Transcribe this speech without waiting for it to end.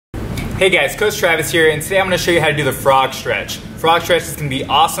Hey guys, Coach Travis here, and today I'm going to show you how to do the frog stretch. Frog stretch is going to be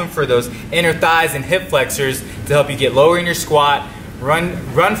awesome for those inner thighs and hip flexors to help you get lower in your squat, run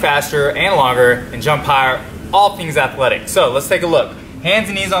faster and longer, and jump higher, all things athletic. So let's take a look. Hands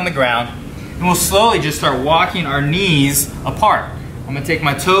and knees on the ground, and we'll slowly just start walking our knees apart. I'm going to take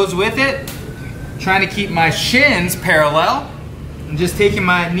my toes with it, trying to keep my shins parallel, and just taking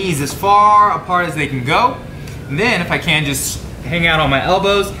my knees as far apart as they can go. And then if I can, just hang out on my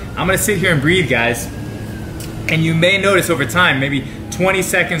elbows. I'm gonna sit here and breathe, guys. And you may notice over time, maybe 20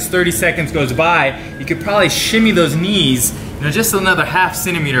 seconds, 30 seconds goes by, you could probably shimmy those knees, just another ½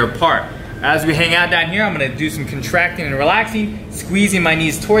 centimeter apart. As we hang out down here, I'm gonna do some contracting and relaxing, squeezing my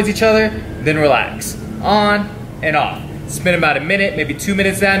knees towards each other, then relax. On and off. Spend about a minute, maybe 2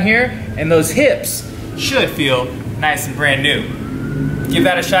 minutes down here, and those hips should feel nice and brand new. Give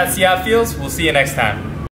that a shot, see how it feels. We'll see you next time.